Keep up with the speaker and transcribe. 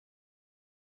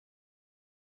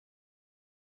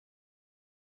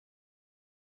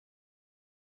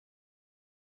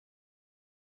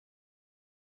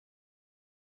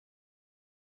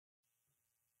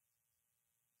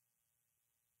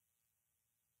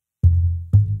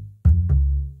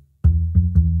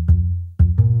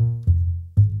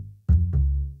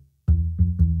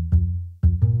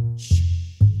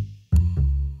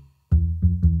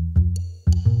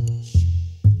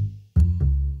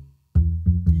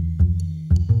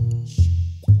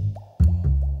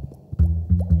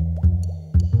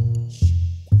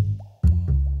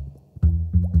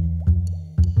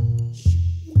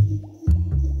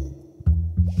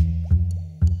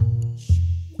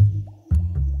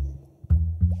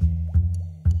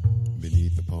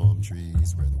palm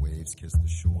trees where the waves kiss the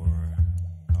shore.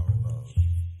 Our love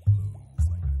blooms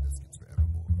like hibiscus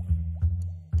forevermore.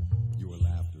 Your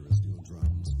laughter is steel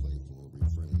drums, playful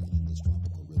refrain in this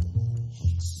tropical rhythm.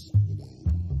 Hunks remain.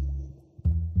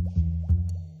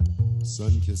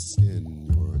 Sun-kissed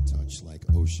skin, your touch like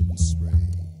ocean spray.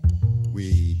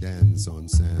 We dance on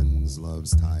sands,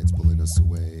 love's tides pulling us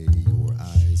away. Your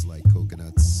eyes like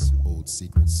coconuts, old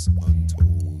secrets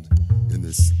untold. In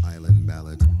this island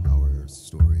ballad, our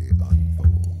story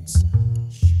unfolds.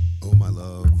 Oh, my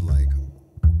love, like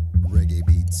reggae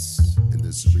beats in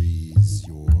this breeze.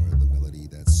 You're the melody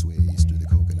that sways through the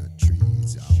coconut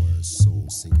trees. Our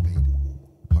souls syncopate,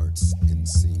 hearts in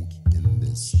sync in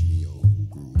this neo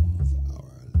groove.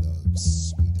 Our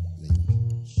love's sweet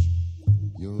link.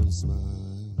 Your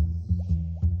smile,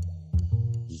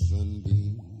 the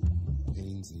sunbeam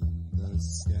painting the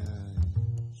sky.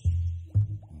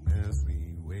 And as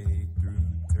we wade through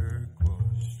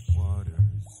turquoise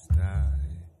waters,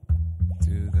 die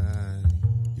to thy,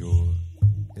 your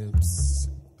hips,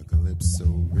 a calypso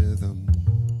rhythm,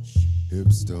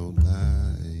 hips don't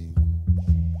lie.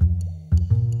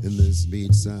 In this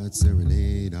beachside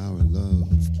serenade, our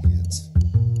love can't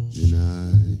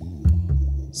deny.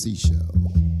 Seashell,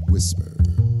 whisper,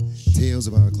 tales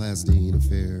of our class dean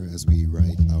affair as we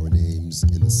write our names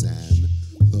in the sand.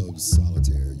 Love's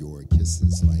solitaire, your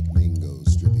kisses like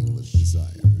mangoes dripping with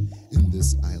desire. In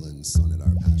this island sonnet,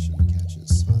 our passion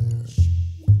catches fire.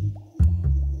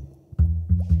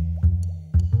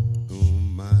 Oh,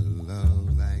 my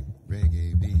love, like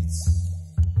reggae beats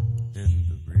in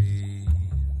the breeze.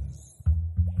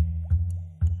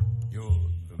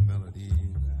 You're the melody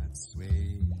that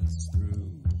sways through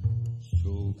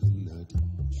coconut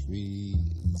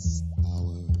trees.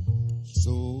 Our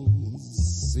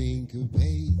souls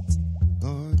syncopate,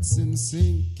 hearts in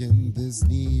sync in this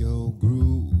neo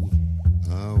groove.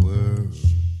 Our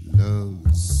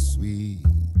love's sweet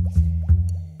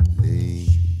link.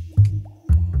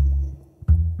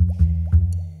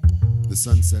 The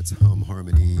sunsets hum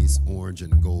harmonies, orange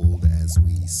and gold, as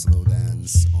we slow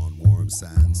dance on warm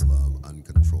sands. Love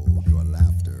uncontrolled, your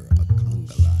laughter a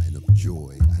conga line of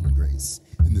joy and grace.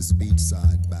 In this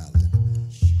beachside ballad,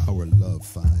 our love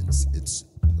finds its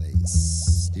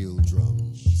place. Steel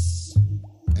drums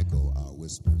echo our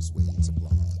whispers, waves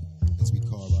applaud as we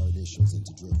carve our initials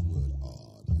into driftwood.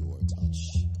 Awed, your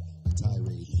touch, a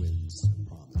tirade wins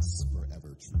promise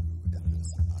forever true. In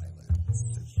this island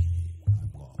city,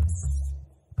 I'm lost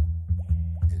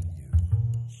in you.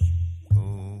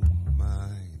 Oh,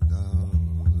 my love,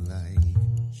 like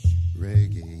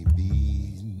reggae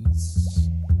beats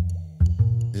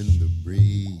in the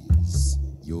breeze.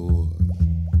 Your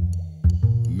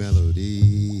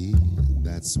melody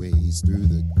that sways through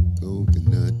the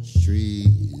coconut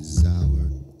trees. Our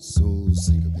souls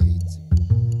syncopate,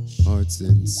 hearts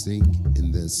in sync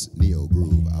in this neo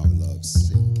groove. Our loves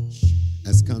sink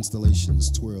as constellations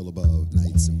twirl above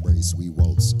night's embrace. We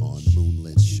waltz on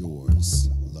moonlit shores,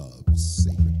 love's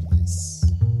sacred place.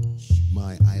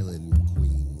 My island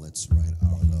queen, let's write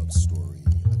our love story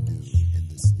anew in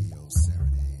this neo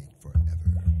serenade forever.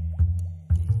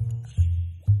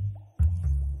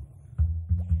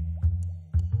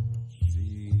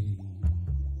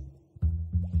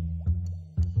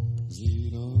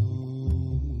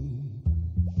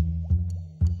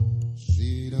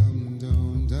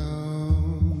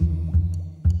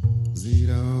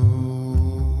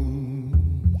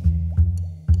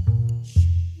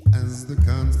 As the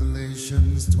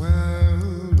constellations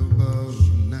twirl above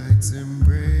night's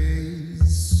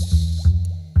embrace,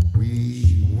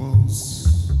 we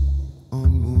waltz on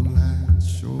moonlight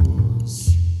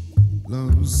shores,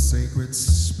 love's sacred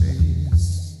space.